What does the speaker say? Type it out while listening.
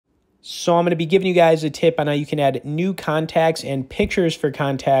So I'm going to be giving you guys a tip on how you can add new contacts and pictures for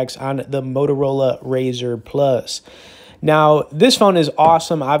contacts on the Motorola Razr Plus. Now, this phone is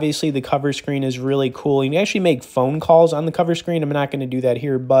awesome. Obviously, the cover screen is really cool. You can actually make phone calls on the cover screen. I'm not going to do that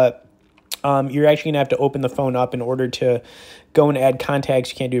here, but you're actually going to have to open the phone up in order to go and add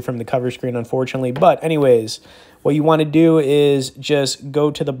contacts. You can't do it from the cover screen, unfortunately. But anyways, what you want to do is just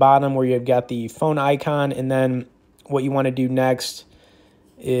go to the bottom where you've got the phone icon, and then what you want to do next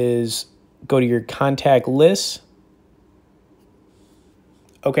is go to your contact list.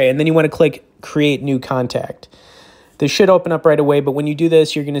 Okay, and then you want to click Create New Contact. This should open up right away, but when you do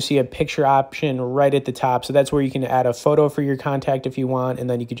this, you're going to see a picture option right at the top. So that's where you can add a photo for your contact if you want, and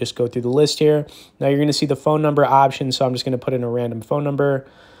then you can just go through the list here. Now you're going to see the phone number option, so I'm just going to put in a random phone number,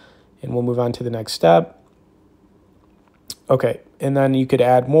 and we'll move on to the next step. Okay, and then you could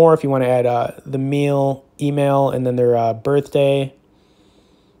add more if you want to add the meal, email, and then their birthday.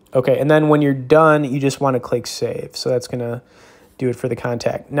 Okay, and then when you're done, you just want to click Save. So that's going to do it for the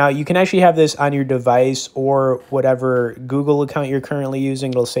contact. Now, you can actually have this on your device or whatever Google account you're currently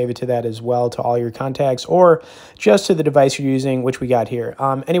using. It'll save it to that as well, to all your contacts, or just to the device you're using, which we got here.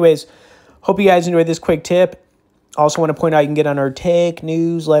 Anyways, hope you guys enjoyed this quick tip. Also want to point out you can get on our tech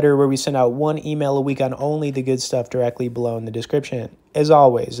newsletter where we send out 1 email a week on only the good stuff directly below in the description. As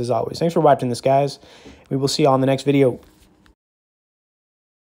always, thanks for watching this, guys. We will see you all in the next video.